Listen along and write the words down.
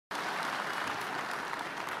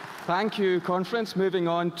Thank you, Conference. Moving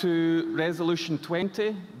on to Resolution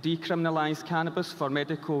 20, Decriminalise Cannabis for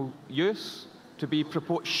Medical Use, to be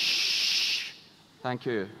proposed. Shh. Thank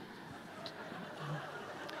you.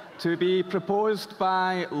 To be proposed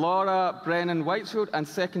by Laura Brennan-Whitefield and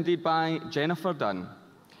seconded by Jennifer Dunn.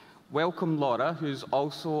 Welcome, Laura, who's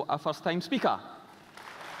also a first-time speaker.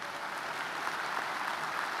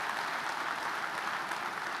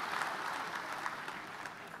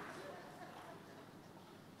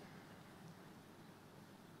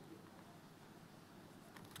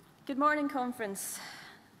 Good morning, Conference.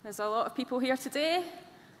 There's a lot of people here today.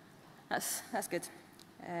 That's good.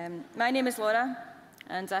 My name is Laura,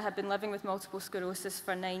 and I have been living with multiple sclerosis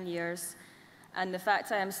for 9 years. And the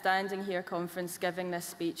fact I am standing here, Conference, giving this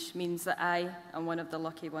speech means that I am one of the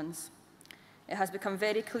lucky ones. It has become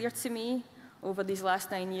very clear to me over these last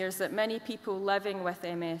 9 years that many people living with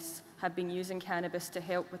MS have been using cannabis to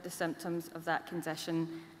help with the symptoms of that condition.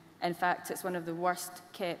 In fact, it's one of the worst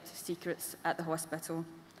kept secrets at the hospital.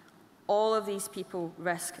 All of these people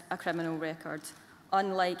risk a criminal record,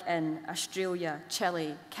 unlike in Australia,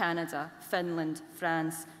 Chile, Canada, Finland,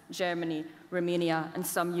 France, Germany, Romania, and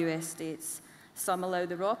some US states. Some allow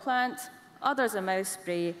the raw plant, others a mouse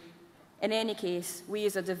spray. In any case, we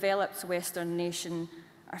as a developed Western nation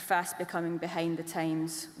are fast becoming behind the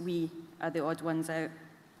times. We are the odd ones out.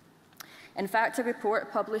 In fact, a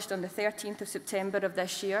report published on the 13th of September of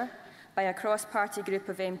this year by a cross-party group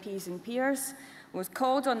of MPs and peers was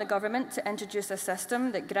called on the government to introduce a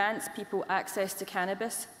system that grants people access to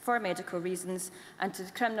cannabis for medical reasons and to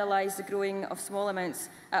criminalise the growing of small amounts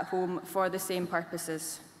at home for the same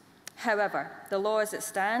purposes. However, the law as it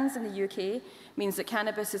stands in the UK means that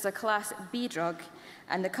cannabis is a Class B drug,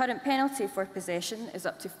 and the current penalty for possession is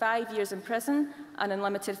up to 5 years in prison, an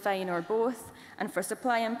unlimited fine or both, and for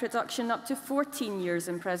supply and production up to 14 years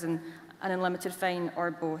in prison, an unlimited fine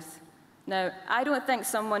or both. Now, I don't think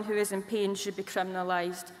someone who is in pain should be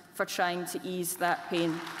criminalised for trying to ease that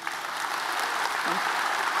pain.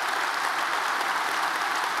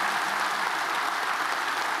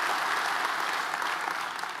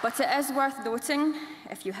 But it is worth noting,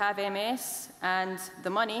 if you have MS and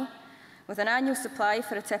the money, with an annual supply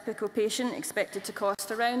for a typical patient expected to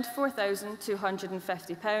cost around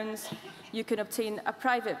 £4,250, you can obtain a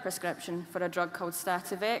private prescription for a drug called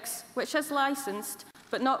Stativex, which is licensed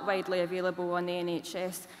but not widely available on the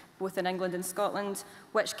NHS, both in England and Scotland,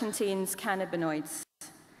 which contains cannabinoids.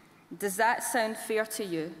 Does that sound fair to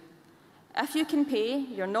you? If you can pay,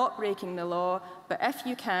 you're not breaking the law, but if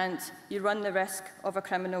you can't, you run the risk of a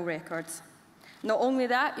criminal record. Not only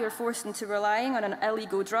that, you're forced into relying on an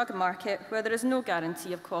illegal drug market where there is no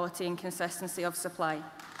guarantee of quality and consistency of supply.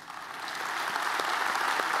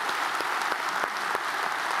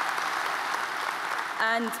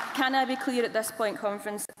 And can I be clear at this point,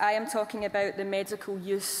 Conference? I am talking about the medical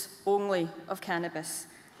use only of cannabis.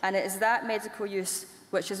 And it is that medical use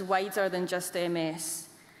which is wider than just MS.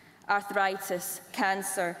 Arthritis,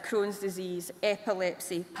 cancer, Crohn's disease,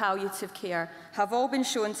 epilepsy, palliative care have all been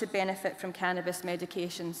shown to benefit from cannabis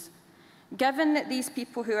medications. Given that these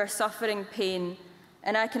people who are suffering pain,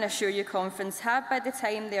 and I can assure you, Conference, have by the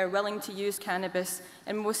time they are willing to use cannabis,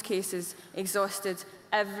 in most cases, exhausted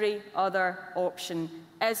every other option,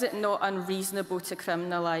 is it not unreasonable to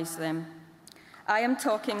criminalise them? I am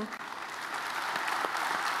talking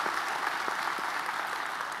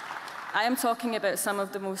about some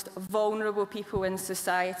of the most vulnerable people in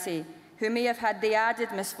society who may have had the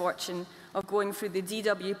added misfortune of going through the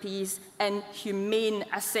DWP's inhumane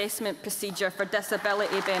assessment procedure for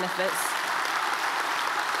disability benefits.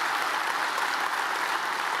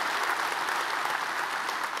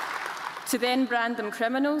 To then brand them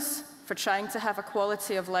criminals for trying to have a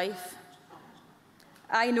quality of life.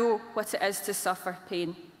 I know what it is to suffer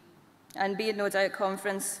pain, and be in no doubt,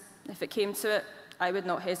 Conference, if it came to it, I would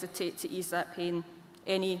not hesitate to ease that pain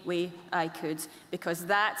any way I could, because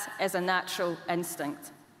that is a natural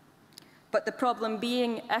instinct. But the problem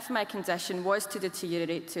being, if my condition was to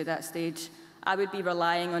deteriorate to that stage, I would be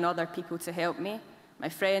relying on other people to help me, my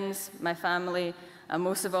friends, my family, and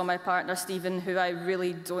most of all my partner, Stephen, who I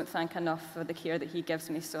really don't thank enough for the care that he gives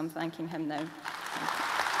me, so I'm thanking him now.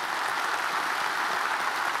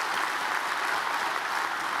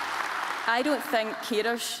 I don't think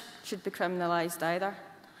carers should be criminalised either.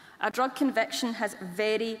 A drug conviction has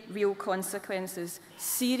very real consequences,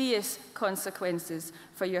 serious consequences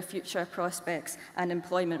for your future prospects and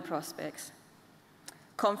employment prospects.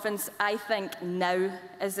 Conference, I think now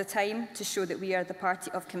is the time to show that we are the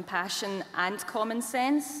party of compassion and common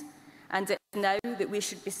sense, and it now that we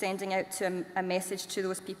should be sending out a message to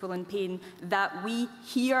those people in pain that we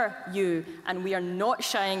hear you and we are not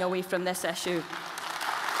shying away from this issue.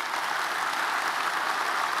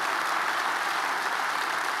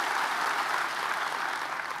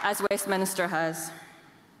 As Westminster has.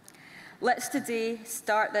 Let's today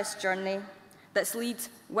start this journey. Let's lead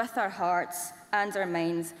with our hearts and our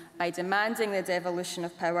minds by demanding the devolution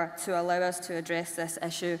of power to allow us to address this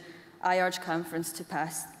issue. I urge conference to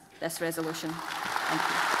pass this resolution. Thank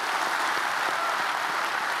you.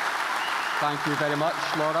 Thank you very much,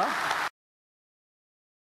 Laura.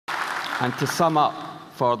 And to sum up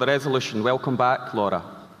for the resolution, welcome back, Laura.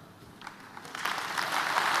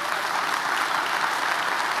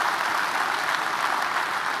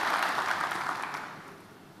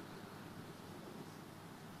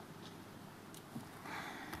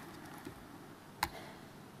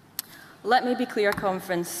 Let me be clear,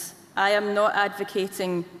 conference. I am not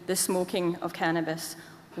advocating the smoking of cannabis.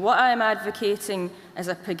 What I am advocating is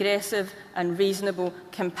a progressive and reasonable,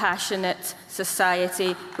 compassionate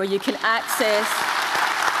society where you can access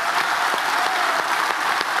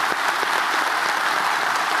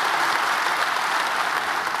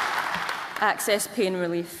pain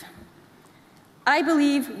relief. I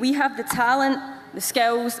believe we have the talent, the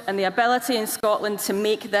skills and the ability in Scotland to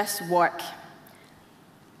make this work.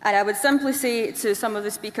 And I would simply say to some of the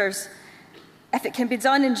speakers, if it can be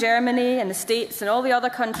done in Germany and the States and all the other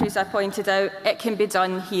countries I pointed out, it can be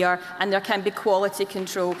done here, and there can be quality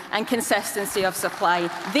control and consistency of supply.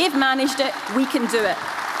 They've managed it, we can do it.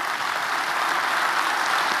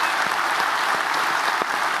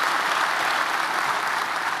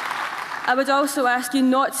 I would also ask you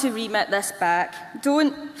not to remit this back.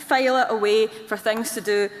 Don't file it away for things to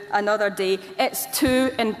do another day. It's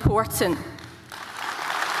too important.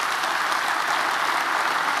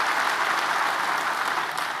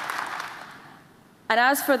 And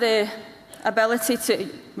as for the ability to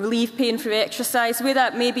relieve pain through exercise, where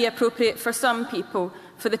that may be appropriate for some people,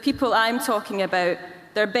 for the people I'm talking about,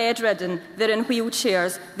 they're bedridden, they're in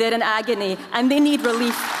wheelchairs, they're in agony, and they need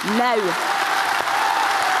relief now.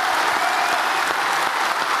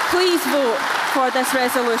 Please vote for this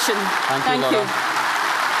resolution. Thank you.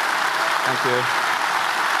 Thank you.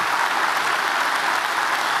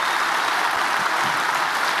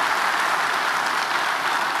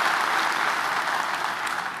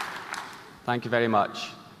 Thank you very much.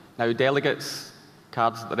 Now, delegates,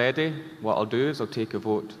 cards at the ready. What I'll do is I'll take a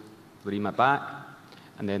vote for the remit back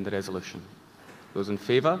and then the resolution. Those in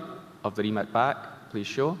favour of the remit back, please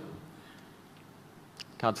show.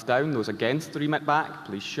 Cards down. Those against the remit back,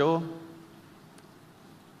 please show.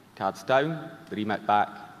 Cards down. The remit back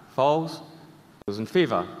falls. Those in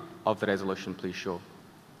favour of the resolution, please show.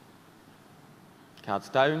 Cards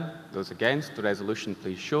down. Those against the resolution,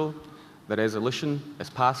 please show. The resolution is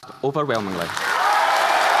passed overwhelmingly.